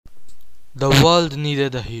The world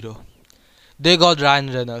needed a hero. They got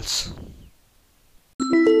Ryan Reynolds.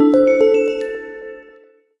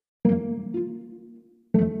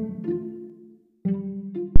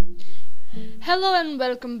 Hello and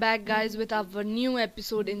welcome back, guys, with our new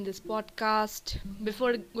episode in this podcast.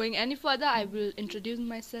 Before going any further, I will introduce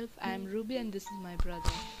myself. I am Ruby, and this is my brother.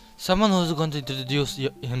 Someone who's going to introduce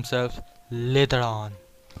himself later on.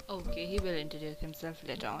 Okay, he will introduce himself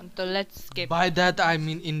later on. So let's skip. By that I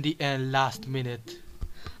mean in the last minute.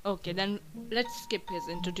 Okay, then let's skip his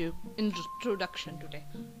introduction today.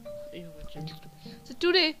 So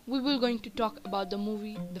today we will going to talk about the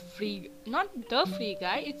movie The Free, not The Free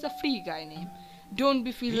Guy. It's a free guy name. Don't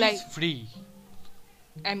be feel like He's free.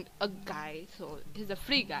 and a guy. So he's a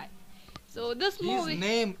free guy. So this His movie,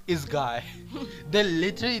 name is Guy. They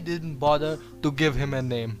literally didn't bother to give him a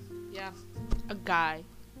name. yeah, a guy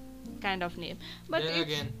kind of name. But Then it's,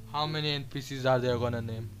 again, how many NPCs are they gonna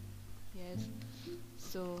name? yes.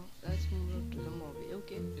 So let's move on to the movie.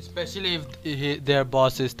 Okay. Especially if their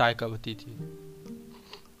boss is Taika Waititi.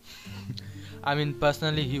 I mean,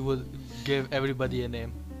 personally, he would give everybody a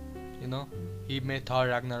name. You know, he made Thor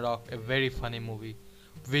Ragnarok a very funny movie,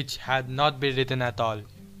 which had not been written at all.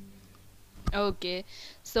 Okay.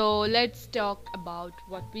 So let's talk about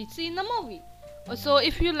what we see in the movie. So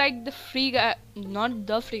if you like the free guy, not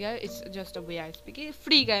the free guy, it's just a way I speak it.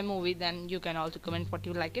 Free guy movie, then you can also comment what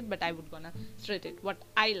you like it. But I would gonna straight it what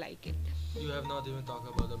I like it. You have not even talked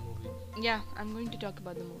about the movie. Yeah, I'm going to talk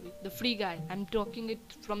about the movie. The Free Guy. I'm talking it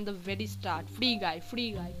from the very start. Free guy,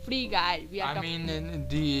 free guy, free guy. We are I talking mean, in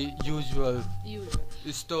the usual usual.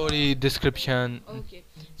 story description, Okay.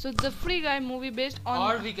 So the Free Guy movie based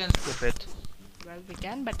on, or we can skip it. well, we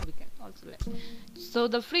can, but we can also let. So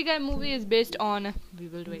the Free Guy movie is based on, we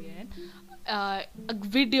will do it again, a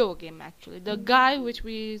video game actually. The guy which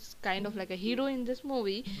is kind of like a hero in this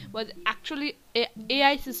movie was actually a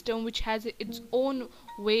AI system which has its own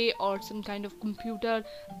way or some kind of computer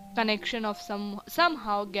connection of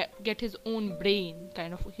somehow get his own brain,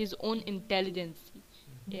 kind of his own intelligence.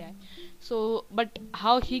 Yeah. So, but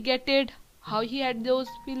how he get it, how he had those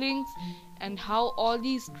feelings, and how all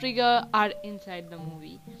these trigger are inside the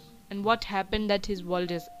movie, and what happened that his world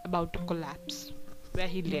is about to collapse, where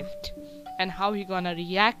he lived, and how he gonna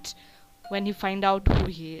react when he find out who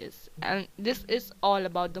he is. And this is all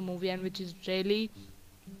about the movie, and which is really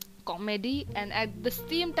comedy, and at the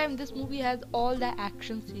same time this movie has all the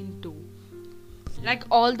action scene too, like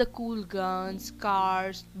all the cool guns,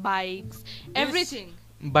 cars, bikes, everything.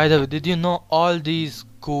 By the way, did you know all these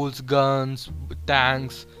schools, guns,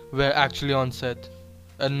 tanks were actually on set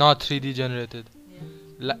and not 3D generated?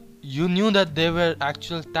 Yeah. You knew that they were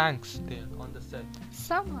actual tanks there on the set.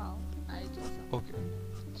 Somehow I just Okay,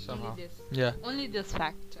 somehow. only this Yeah, only this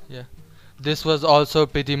factor. yeah. This was also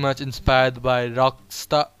pretty much inspired by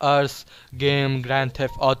Rockstar's game Grand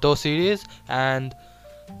Theft Auto series and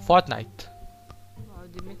Fortnite. Wow,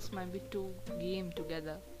 they mix might be two game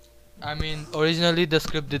together. I mean, originally the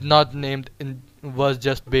script did not named in was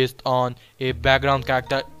just based on a background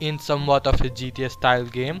character in somewhat of a GTA style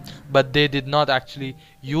game, but they did not actually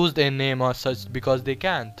use a name or such because they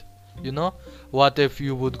can't. You know, what if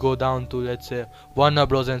you would go down to, let's say, Warner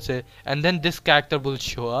Bros and say, and then this character will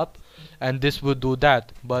show up, and this would do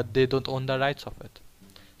that, but they don't own the rights of it.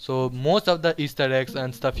 So most of the Easter eggs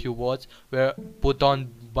and stuff you watch were put on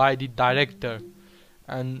by the director,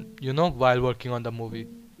 and while working on the movie.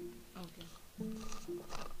 Okay.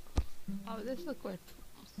 Oh, this is quite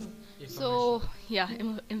so yeah,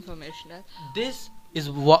 informational. This is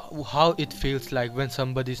how it feels like when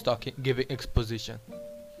somebody's talking, giving exposition.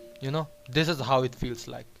 This is how it feels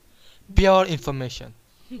like. Pure information.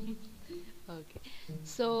 Okay,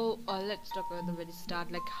 so let's talk about the very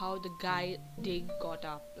start, like how the guy they got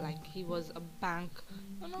up. Like he was a bank,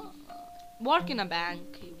 work in a bank.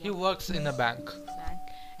 He works in a bank. Bank,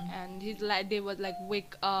 and he's like they was like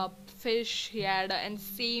wake up, fish. He had and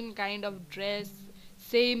same kind of dress,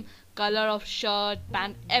 same color of shirt,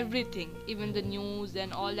 pant, everything, even the news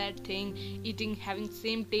and all that thing, eating, having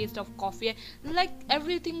same taste of coffee, like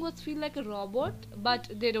everything was feel like a robot, but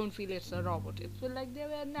they don't feel it's a robot. It feel like they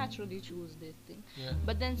were naturally choose this thing. Yeah.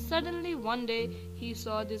 But then suddenly one day he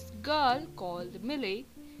saw this girl called Millie.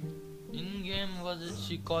 In game, was it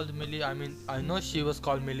she called Millie? I mean, I know she was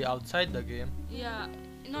called Millie outside the game. Yeah,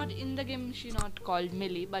 not in the game she not called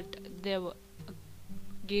Millie, but there were a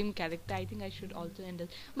game character. I think I should also end it.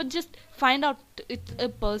 But just find out it's a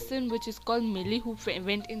person which is called Millie who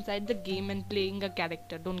went inside the game and playing a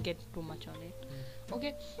character. Don't get too much on it.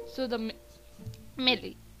 Okay, so the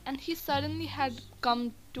Millie, and he suddenly had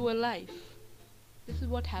come to a life. This is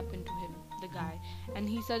what happened to him. the guy, and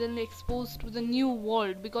he suddenly exposed to the new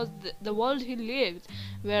world, because the world he lives,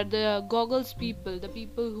 where the goggles people, the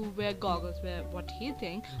people who wear goggles, were what he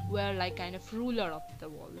think were like kind of ruler of the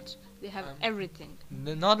world. They have everything,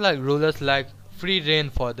 They're not like rulers, like free reign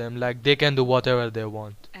for them, like they can do whatever they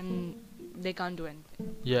want. and they can't do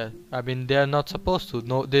anything. Yeah, I mean they are not supposed to.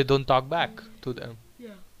 No, they don't talk back to them.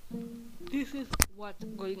 This is what's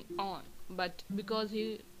going on. But because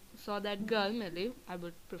he saw that girl Millie, I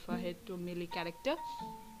would prefer her to Millie character.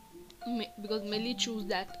 Because Millie choose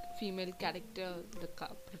that female character, the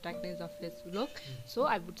protagonist of his look. So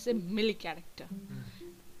I would say Millie character.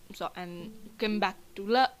 So and came back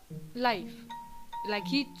to life. Like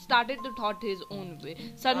he started to thought his own way.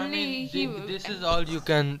 Suddenly this is all you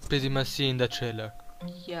can pretty much see in the trailer.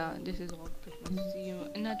 yeah, this is what pretty much see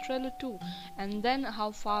in a trailer too. And then how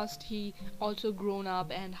fast he also grown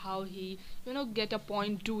up, and how he get a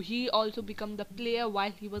point to he also become the player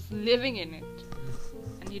while he was living in it,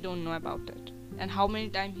 and he don't know about it. And how many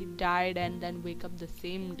times he died and then wake up the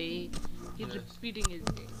same day, he's Yes. repeating his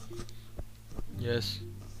day. Yes.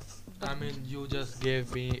 I mean, you just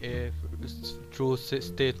gave me a true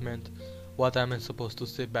statement. What am I supposed to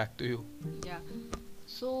say back to you? Yeah.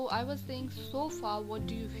 So I was saying, so far, what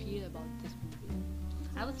do you feel about this movie?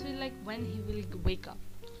 I was feel like when he will wake up.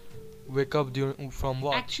 Wake up from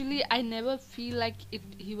what? Actually, I never feel like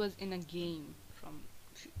he was in a game from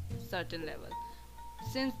certain level,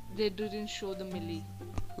 since they didn't show the Millie.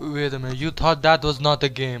 Wait a minute, you thought that was not a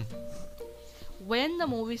game? When the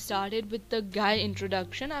movie started with the guy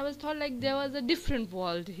introduction, I was thought like there was a different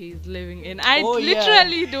world he's living in. I Oh, yeah.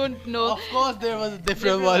 literally don't know. Of course, there was a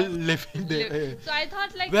different world living there. So I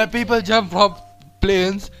thought like Where people jump from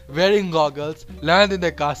planes wearing goggles, land in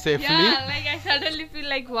the car safely. yeah, like I suddenly feel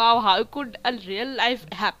like, wow, how could a real life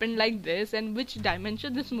happen like this, and which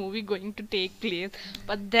dimension this movie going to take place?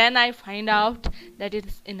 But then I find out that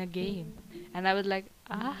it's in a game, and I was like,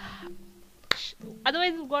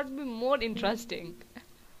 otherwise it got to be more interesting.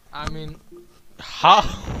 I mean, how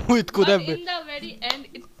it could But have been. in the very end,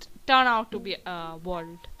 it turned out to be a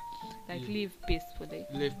world, like live peacefully.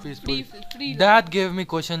 Live peacefully. Free That gave me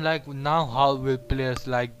question like now how will players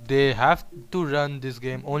like they have to run this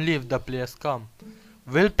game only if the players come.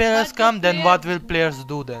 Will players But the come, then what players- will players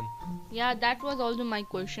do then? Yeah, that was also my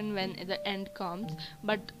question when the end comes.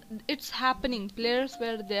 But it's happening. Players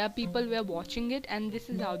were there, people were watching it, and this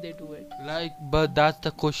is how they do it. Like, but that's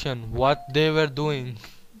the question. What they were doing?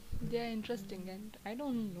 They are interesting, and I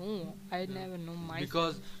don't know. I never know myself.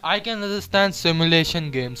 Because I can understand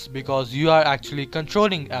simulation games because you are actually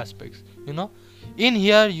controlling aspects. In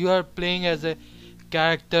here you are playing as a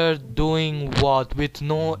character doing what with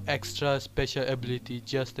no extra special ability,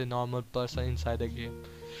 just a normal person inside the game.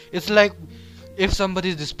 It's like if somebody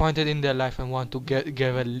is disappointed in their life and want to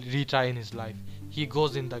give a retry in his life, he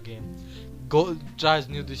goes in the game, tries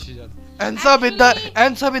new decision, ends up in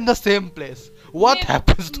the same place. What Maybe-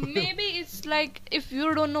 happens to him? Maybe it's like if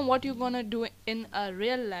you don't know what you're gonna do in a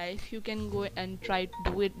real life, you can go and try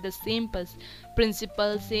to do it the same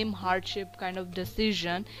principle, same hardship kind of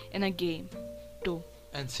decision in a game too.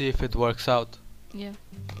 And see if it works out. Yeah.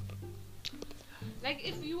 Like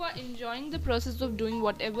if you are enjoying the process of doing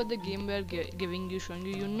whatever the game were giving you, showing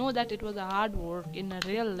you, you know that it was a hard work in a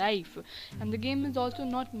real life, and the game is also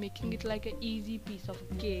not making it like an easy piece of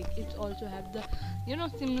cake. It's also have the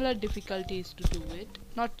similar difficulties to do it.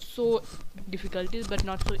 Not so difficulties, but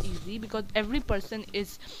not so easy, because every person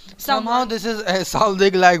is Somehow this is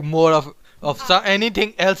sounding like more of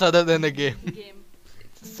anything else other than a game. game.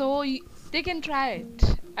 So they can try it.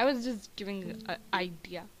 I was just giving an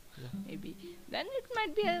idea. Maybe then it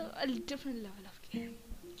might be a different level of game.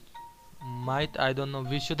 I don't know.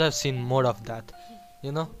 We should have seen more of that.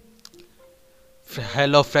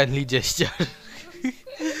 Hello, friendly gesture.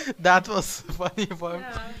 That was funny for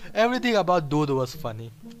everything about Dude was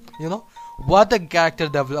funny. What a character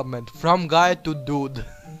development from guy to dude.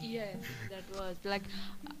 Yes, that was like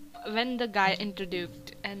when the guy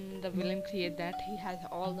introduced and the villain created that he has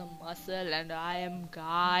all the muscle and I am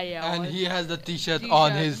guy And all he has the t-shirt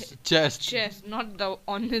on his chest. chest, not the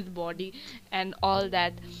on his body and all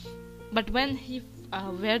that. But when he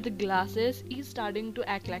wear the glasses, he's starting to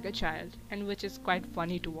act like a child, and which is quite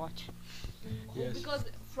funny to watch. Yes. Because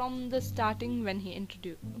from the starting when he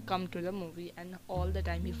come to the movie and all the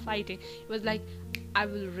time he fighting, it was like I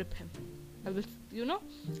will rip him, I will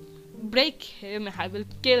break him, I will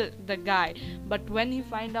kill the guy. But when he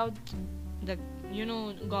find out the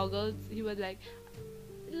goggles, he was like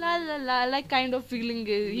la la la, like kind of feeling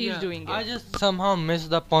he's doing it. I just somehow missed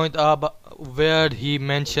the point where he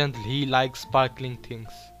mentioned he likes sparkling things.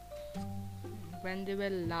 When they were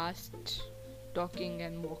last talking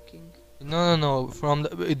and walking. No. From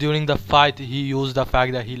during the fight, he used the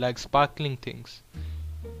fact that he likes sparkling things.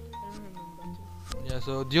 I don't remember. Yeah.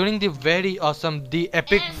 So during the very awesome, the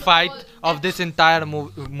epic And fight all- of this entire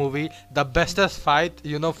movie, the bestest fight,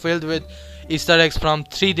 filled with Easter eggs from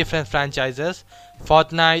 3 different franchises: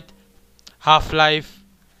 Fortnite, Half-Life,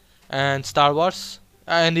 and Star Wars,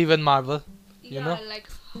 and even Marvel. Yeah, know? like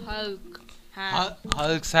Hulk. Han.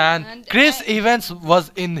 Hulk's hand. And Chris Evans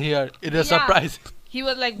was in here. It is Yeah. surprising. He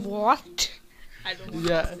was like, what? I don't know.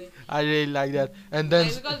 Yeah, What to say. I really like that. And then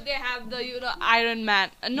Like, because they have the Iron Man.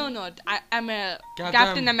 I'm a Captain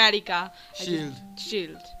Captain America. Shield.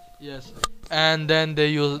 Shield. Yes. And then they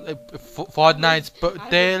use Fortnite's I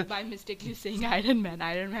tail. was by mistakenly saying Iron Man.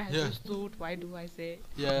 Iron Man has Yeah. a suit. Why do I say?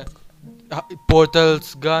 Yeah.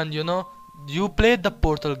 Portal's gun. You played the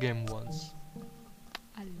Portal game once.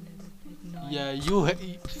 A little bit. No.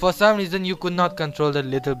 Yeah. For some reason you could not control that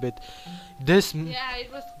little bit. This. Yeah,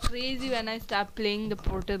 it was crazy when I started playing the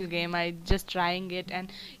Portal game. I just trying it,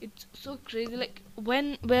 and it's so crazy. Like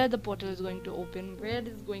where the portal is going to open, where it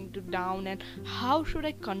is going to down, and how should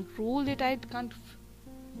I control it? I can't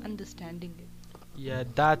understanding it. Yeah,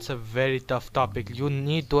 that's a very tough topic. You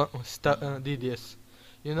need to do this.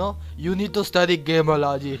 You need to study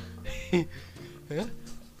gameology. Yeah?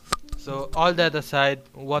 So all that aside,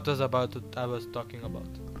 what was I was talking about?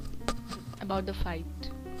 About the fight.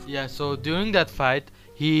 Yeah, so during that fight,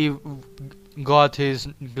 he got his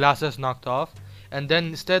glasses knocked off, and then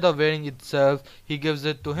instead of wearing itself, he gives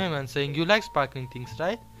it to him and saying, "You like sparkling things,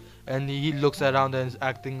 right?" And he looks around and is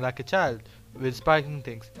acting like a child with sparkling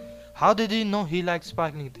things. How did he know he liked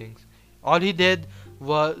sparkling things? All he did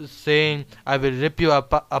was saying, "I will rip you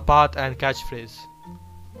apart," and catchphrase.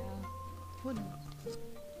 Yeah. Who knows?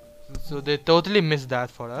 So they totally missed that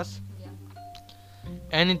for us. Yeah.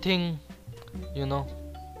 Anything, you know.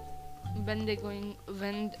 When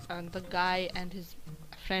the guy and his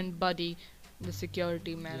friend Buddy, the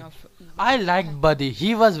security man Yeah. of. I liked Buddy.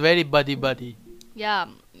 He was very buddy. Yeah,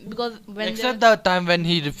 because when Except the time when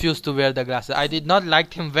he refused to wear the glasses. I did not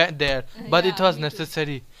like him there, but it Yeah, was me too.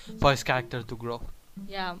 necessary for his character to grow.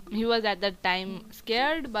 Yeah, he was at that time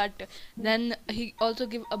scared, but then he also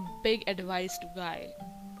gave a big advice to guy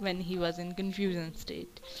when he was in confusion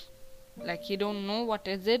state. Like he don't know what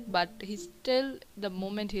is it, but he still the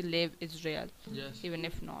moment he live is real, Yes. even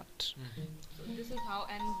if not. So this is how,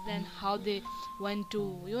 and then how they went to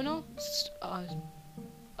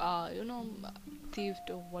thief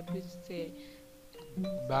to what we say,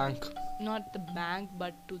 Bank, not the bank,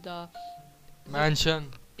 but to the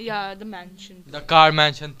mansion, the mansion. the car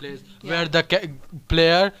mansion place, Yeah. where the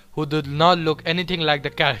player who did not look anything like the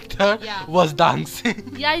character Yeah. was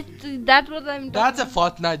dancing. Yeah, that was I'm. That's a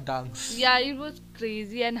talking- Fortnite dance. Yeah, it was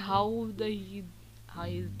crazy, and how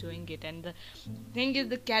he's doing it, and the thing is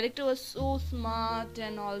the character was so smart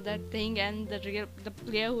and all that thing, and the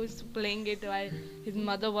player who is playing it while his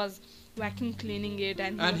mother was vacuum cleaning it,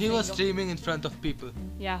 and And he was saying, streaming in front of people.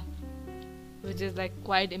 yeah, which is like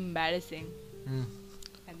quite embarrassing Hmm.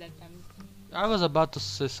 at that time. I was about to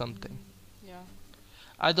say something. Yeah,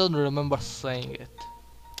 I don't remember saying it.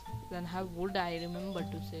 then how would I remember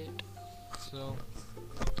to say it? So,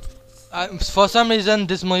 for some reason,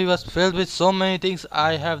 this movie was filled with so many things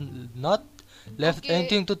I have not left Okay.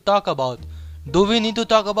 anything to talk about. Do we need to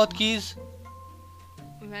talk about Keys?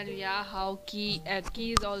 Well, yeah, how Key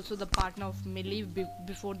is also the partner of Millie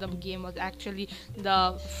before the game was actually the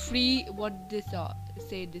free. What this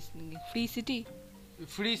say this thing? Free city.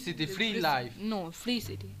 Free city, free Free- life, No, free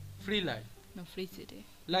city. free life, No, free city.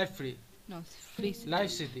 life free, No, free city. life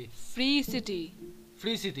city, Free city.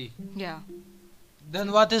 free city. Yeah.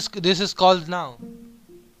 Then what is this is called now?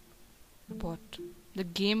 What? The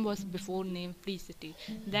game was before name Free City.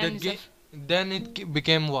 The Then it's a then it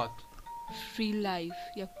became what? free life.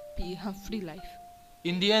 Yeah, free life.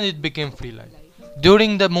 In the end, it became free life. Life.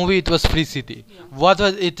 During the movie, it was free city. Yeah. What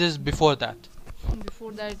was it is before that?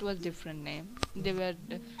 Before that, it was different name. They were.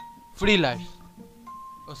 Free life,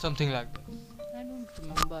 or something like that. I don't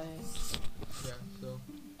remember it. Yeah.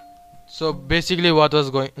 So basically, what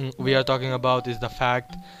was we are talking about is the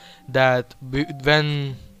fact that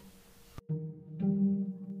when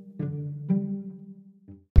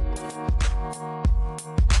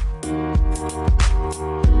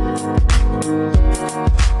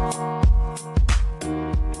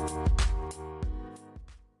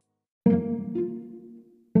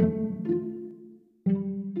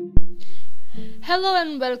Hello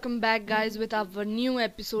and welcome back, guys, with our new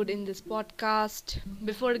episode in this podcast.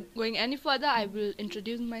 Before going any further, I will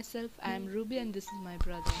introduce myself. I am Ruby, and this is my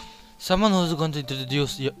brother. someone who's going to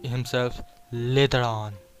introduce himself later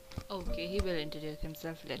on. Okay, he will introduce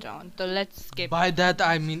himself later on. So let's skip. By that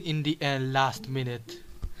I mean in the end, last minute.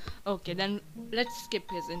 Okay, then let's skip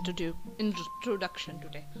his introduction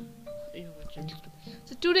today.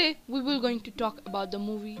 So today we will going to talk about the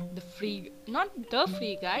movie The Free, not The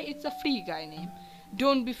Free Guy. It's a free guy name.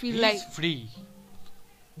 Don't be feel like He's free.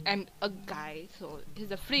 and a guy. So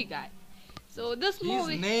he's a free guy. So this His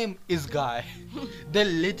movie, name is Guy. They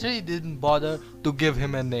literally didn't bother to give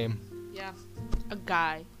him a name. yeah, a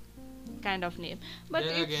guy kind of name. But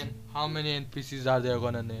Then it's, again, how many NPCs are they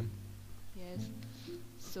gonna name? yes.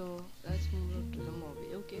 So let's move on to the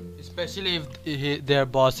movie. Okay. Especially if their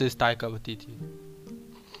boss is Taika Waititi.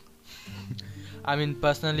 I mean,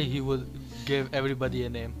 personally, he would give everybody a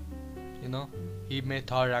name. You know, he made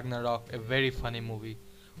Thor Ragnarok a very funny movie,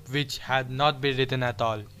 which had not been written at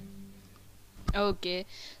all. Okay,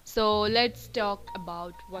 so let's talk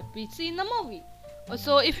about what we see in the movie.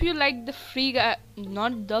 So if you like the free guy,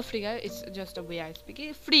 not the free guy, it's just a way I speak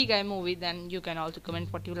it, free guy movie, then you can also comment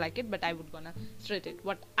what you like it, but I would gonna straight it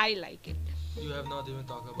what I like it. You have not even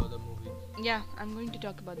talked about the movie. Yeah, I'm going to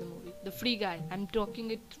talk about the movie, The Free Guy. I'm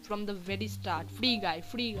talking it from the very start. Free guy,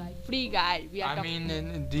 free guy, free guy. We are I talking mean,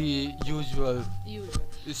 in the usual usual.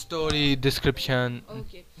 story description.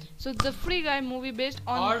 Okay, so the Free Guy movie based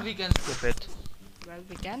on. Or we can skip it. Well,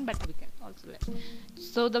 we can, but we can also let.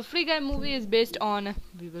 So the Free Guy movie is based on.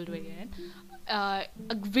 We will do it again. A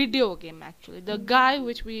video game actually. The guy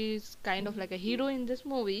which is kind of like a hero in this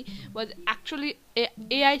movie was actually a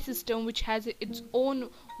AI system which has its own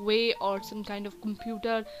way or some kind of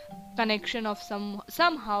computer connection of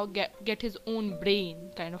somehow get his own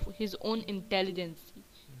brain, kind of his own intelligence.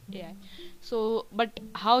 Yeah. So, but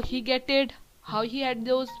how he get it, how he had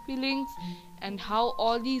those feelings, and how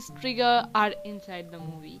all these trigger are inside the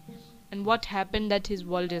movie, and what happened that his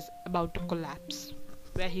world is about to collapse,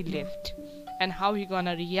 where he lived, and how he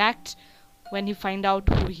gonna react when he find out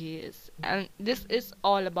who he is. And this is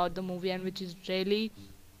all about the movie, and which is really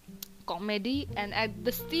comedy, and at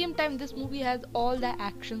the same time this movie has all the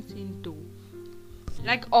action scene too,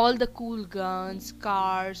 like all the cool guns,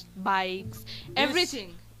 cars, bikes,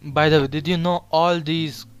 everything. By the way, did you know all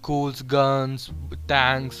these schools, guns,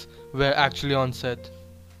 tanks were actually on set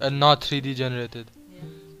and not 3D generated?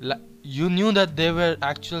 Yeah. You knew that there were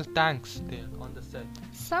actual tanks there on the set.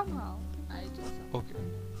 Somehow I just Okay,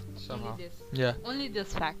 somehow. only this Yeah, only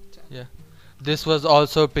this fact. yeah. This was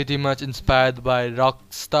also pretty much inspired by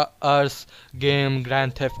Rockstar's game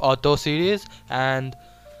Grand Theft Auto series and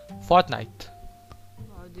Fortnite.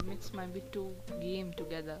 Wow, they mix might be two game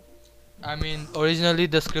together. I mean, originally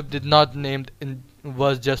the script did not named in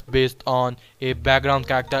was just based on a background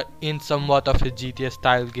character in somewhat of a GTA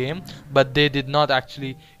style game, but they did not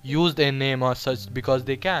actually use a name or such because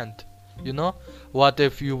they can't. You know, what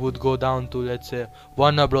if you would go down to, let's say,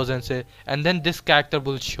 Warner Bros and say, and then this character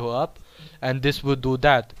will show up, and this would do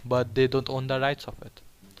that, but they don't own the rights of it.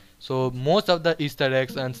 So most of the Easter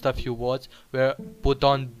eggs and stuff you watch were put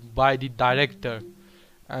on by the director,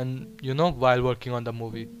 and you know, while working on the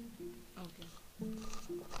movie. Okay.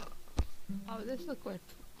 Oh, this is quite.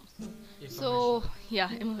 So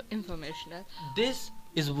yeah, informational. This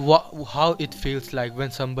is how it feels like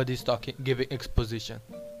when somebody's talking, giving exposition.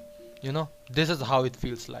 You know, this is how it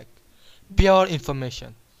feels like. Pure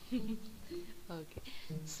information. Okay.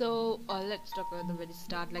 So let's talk about the very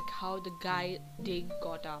start, like how the guy they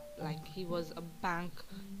got up. Like he was a bank,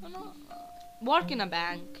 work in a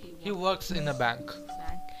bank. He works in a bank.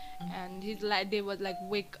 Bank, and he's like they was like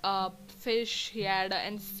wake up, fish. He had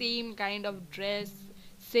and same kind of dress,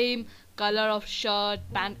 same color of shirt,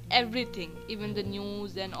 pant, everything, even the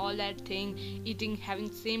news and all that thing, eating,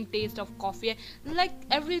 having same taste of coffee, like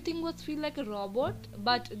everything was feel like a robot,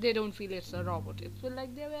 but they don't feel it's a robot. It feel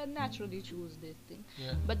like they were naturally choose this thing.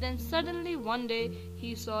 Yeah. But then suddenly one day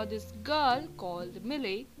he saw this girl called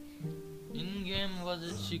Millie. In game was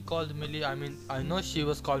it she called Millie? I mean, I know she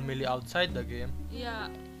was called Millie outside the game. Yeah,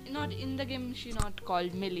 not in the game she not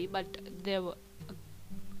called Millie, but there were a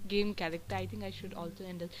game character. I think I should also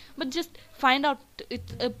end it. But just find out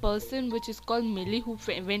it's a person which is called Millie who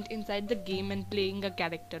went inside the game and playing a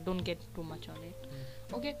character. Don't get too much on it.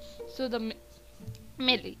 Okay, so the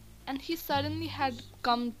Millie, and he suddenly had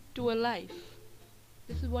come to a life.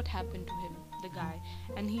 This is what happened to him, the guy,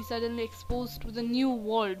 and he suddenly exposed to the new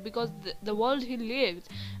world, because the world he lives,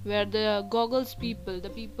 where the goggles people, the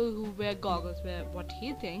people who wear goggles, were what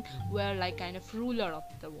he think were like kind of ruler of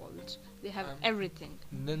the world. They have everything,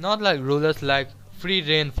 They're not like rulers, like free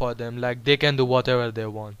reign for them, like they can do whatever they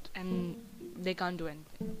want. and they can't do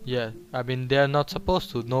anything. Yeah, I mean they are not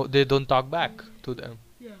supposed to. No, they don't talk back to them.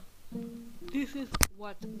 Yeah, this is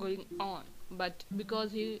what's going on. But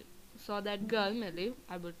because he saw that girl Millie,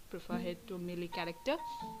 I would prefer her to Millie character.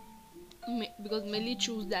 Because Millie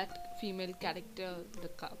choose that female character, the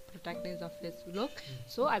protagonist of his look.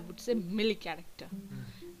 So I would say Millie character.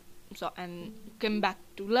 So and came back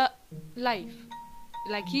to life.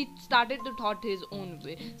 Like he started to thought his own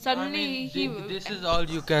way. Suddenly this is all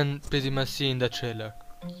you can pretty much see in the trailer.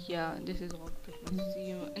 yeah, this is what pretty much see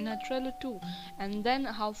in a trailer too. And then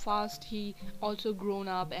how fast he also grown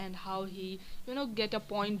up and how he get a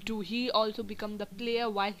point to he also become the player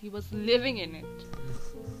while he was living in it,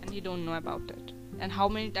 and he don't know about it. And how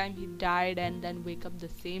many times he died and then wake up the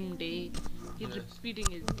same day. He's Yes.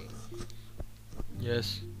 repeating his day.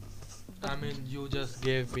 Yes. I mean, you just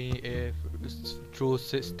gave me a true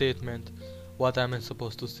statement. What am I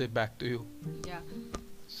supposed to say back to you? Yeah.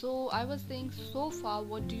 So I was saying, so far,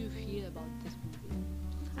 what do you feel about this movie?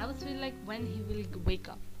 I was feel like when he will wake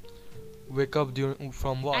up. Wake up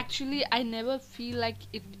from what? Actually, I never feel like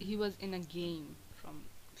he was in a game from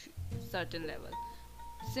certain level,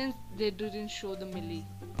 since they didn't show the Millie.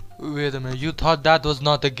 Wait a minute, you thought that was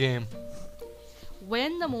not a game?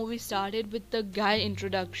 When the movie started with the guy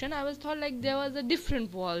introduction, I was thought like there was a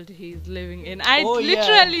different world he's living in. I Oh, yeah.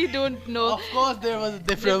 literally don't know. Of course, there was a different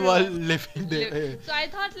Different world world. living there. So I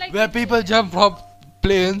thought like Where people jump from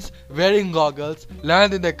planes wearing goggles,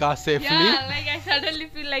 land in the car safely. yeah, like I suddenly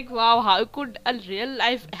feel like wow, how could a real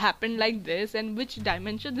life happen like this, and which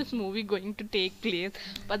dimension this movie going to take place?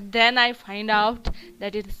 But then I find out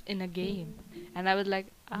that it's in a game, and I was like,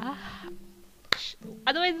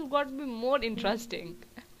 otherwise it got to be more interesting.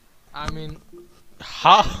 I mean,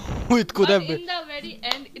 how it could But have been. in the very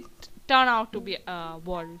end, it turned out to be a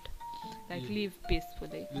world, like Yeah. live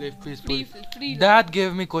peacefully, Live peacefully. free. That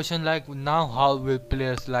gave me question like now how will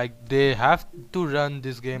players like they have to run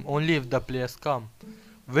this game only if the players come.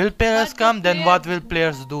 Will players But the come then what players- will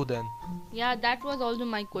players do then? Yeah, that was also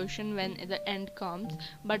my question when the end comes.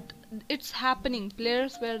 But it's happening.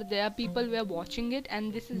 Players were there, people were watching it,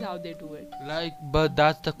 and this is how they do it. Like but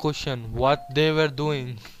that's the question what they were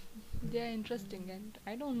doing. They are interesting, and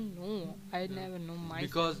I don't know. I never know myself.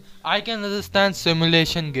 Because I can understand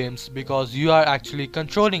simulation games because you are actually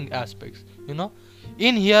controlling aspects, you know.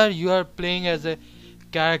 In here you are playing as a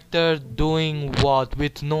character doing what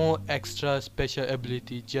with no extra special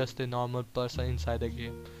ability, just a normal person inside the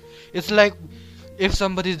game. It's like if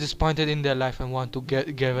somebody is disappointed in their life and want to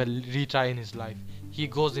give a retry in his life, he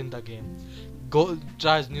goes in the game,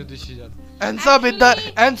 tries new decision, ends up in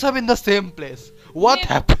the same place. What Maybe-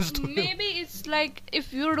 happens to him? Maybe it's like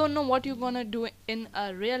if you don't know what you're gonna do in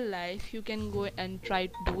a real life, you can go and try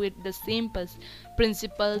to do it the same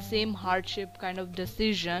principle, same hardship kind of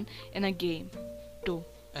decision in a game too.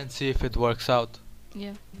 And see if it works out.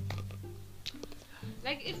 Yeah.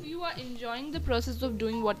 Like if you are enjoying the process of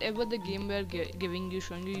doing whatever the game were giving you,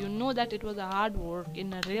 showing you, you know that it was a hard work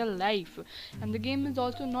in a real life, and the game is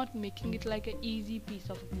also not making it like an easy piece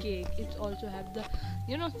of cake. It also have the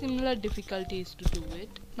similar difficulties to do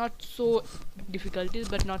it. Not so difficulties,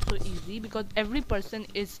 but not so easy because every person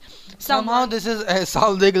is Somehow this is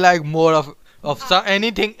sounding like more of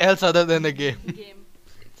anything else other than a game. game.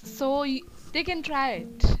 So they can try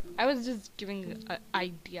it. I was just giving an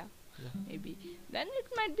idea. Yeah. Maybe then it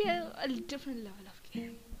might be a different level of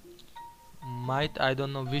game. I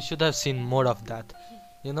don't know. We should have seen more of that.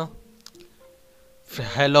 You know.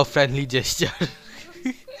 Hello, friendly gesture.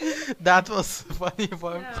 That was funny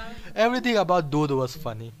for everything about Dude was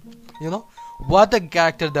funny. You know what a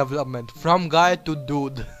character development from guy to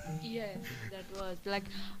dude. Yes, that was like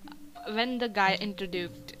when the guy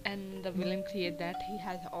introduced and the villain created that he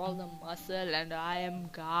has all the muscle and I am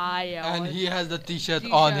guy And all he has the t-shirt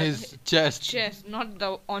on his chest. chest, not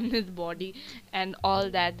the on his body and all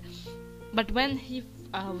that. But when he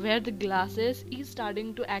wear the glasses, he's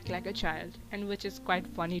starting to act like a child, and which is quite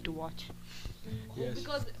funny to watch. Yes.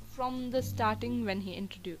 Because from the starting when he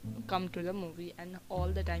come to the movie and all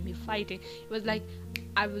the time he fighting, it was like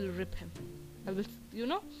I will rip him, I will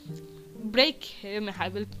break him, I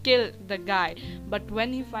will kill the guy. But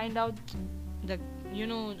when he find out the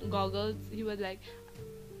goggles, he was like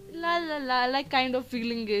la la la, like kind of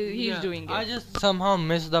feeling he's doing it. I just somehow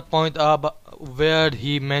missed the point where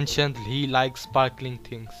he mentioned he likes sparkling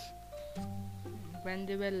things. When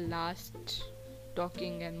they were last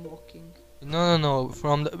talking and walking. No.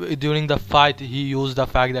 From during the fight, he used the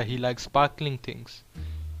fact that he likes sparkling things.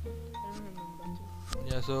 I don't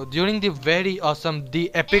remember. Yeah. So during the very awesome, the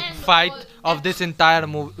epic And fight all- of this entire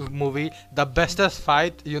movie, the bestest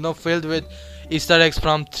fight, filled with Easter eggs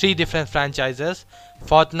from 3 different franchises: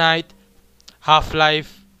 Fortnite,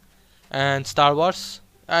 Half-Life, and Star Wars,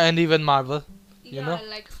 and even Marvel. Yeah, know?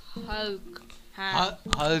 like Hulk hand.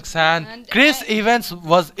 Hulk's hand. And Chris I- Evans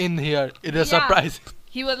was in here. It is Yeah. surprising.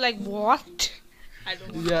 He was like, what? I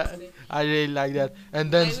don't know. Yeah, I really like that.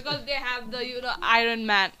 And then Because they have the Iron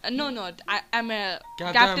Man. I'm a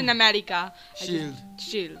Captain Captain America. Shield.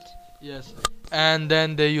 Shield. Yes. And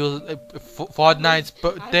then they use Fortnite's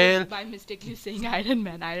I tail. was by mistakenly saying Iron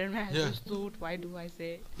Man. Iron Man has Yeah. a suit. Why do I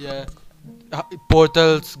say? Yeah.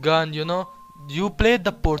 Portal's gun. You played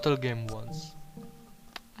the Portal game once.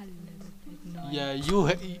 A little bit. No.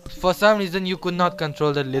 Yeah. For some reason you could not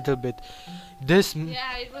control the little bit.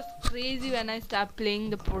 Yeah, it was crazy when I started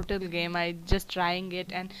playing the Portal game. I just trying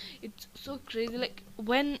it, and it's so crazy. Like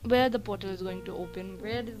where the portal is going to open,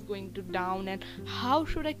 where it is going to down, and how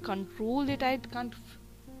should I control it? I can't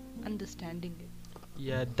understanding it.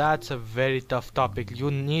 Yeah, that's a very tough topic.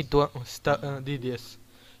 You need to study this.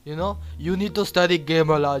 You need to study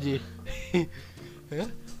gameology. Yeah?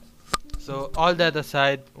 So all that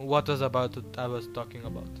aside, what was I was talking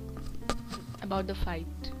about? About the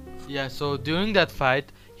fight. Yeah, so during that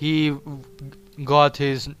fight, he got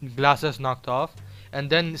his glasses knocked off, and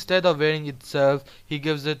then instead of wearing itself, he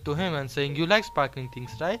gives it to him and saying, "You like sparkling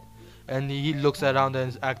things, right?" And he looks around and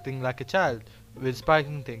is acting like a child with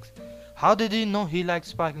sparkling things. How did he know he liked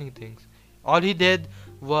sparkling things? All he did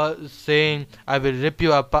was saying, "I will rip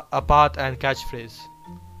you apart," and catchphrase.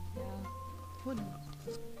 Yeah. Who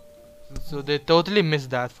knows? So they totally missed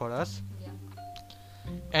that for us. Yeah.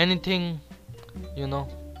 Anything, you know.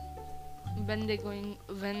 When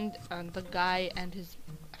the guy and his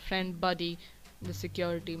friend Buddy, the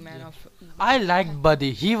security man Yeah. of. I liked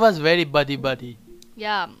Buddy. He was very buddy.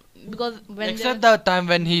 Yeah, because when Except the time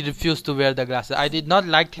when he refused to wear the glasses. I did not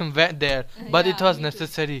like him there, but it Yeah, was me too.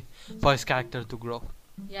 necessary for his character to grow.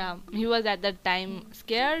 Yeah, he was at that time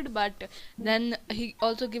scared, but then he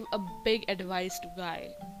also gave a big advice to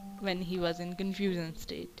guy when he was in confusion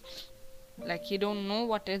state. Like he don't know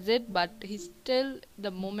what is it, but he still the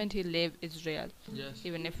moment he live is real, Yes.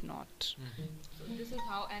 even if not. So this is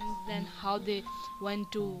how, and then how they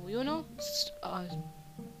went to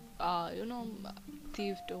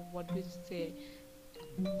thief to what we say,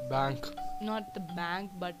 Bank, not the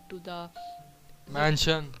bank, but to the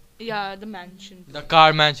mansion, the mansion. the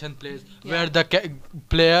car mansion place, Yeah. where the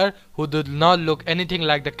player who did not look anything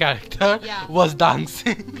like the character Yeah. was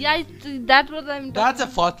dancing. Yeah, that was I'm. That's a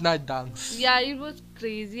Fortnite dance. Yeah, it was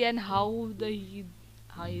crazy, and how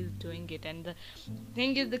he's doing it, and the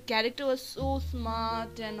thing is the character was so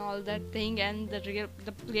smart and all that thing, and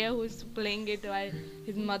the player who is playing it while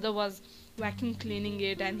his mother was vacuum cleaning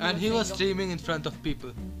it, and And he was saying streaming in front of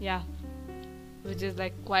people. yeah, which is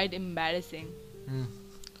like quite embarrassing Hmm.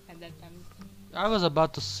 at that time. I was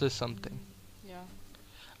about to say something. Yeah,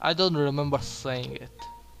 I don't remember saying it.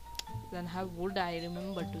 then how would I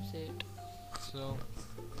remember to say it? So,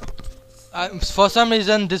 for some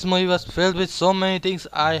reason, this movie was filled with so many things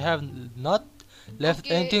I have not left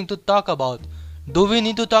Okay. anything to talk about. Do we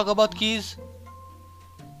need to talk about Keys?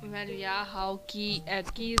 Well, yeah, how Key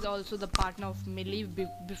is also the partner of Millie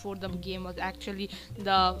before the game was actually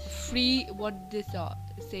the free. What this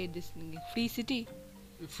say this thing? Free city?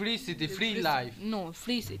 Free city, free Free life, No,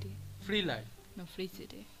 free city. free life, No, free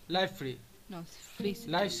city. life free, No, free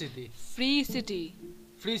city. life city, Free city.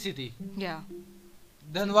 free city. Yeah.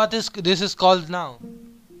 Then what is this is called now?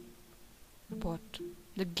 What?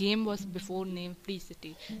 The game was before name Free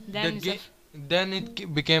City. The Then it's a then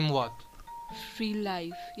it became what? free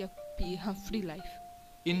life. Yeah, free life.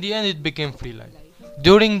 In the end, it became free life. Life.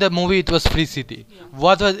 During the movie, it was free city. Yeah.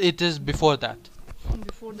 What was it is before that?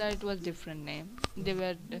 Before that, it was different name. They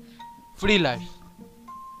were. Free life,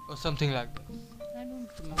 or something like that. I don't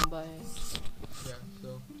remember it.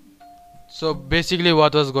 Yeah. So basically,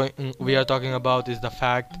 what we are talking about is the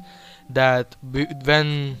fact that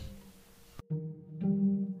when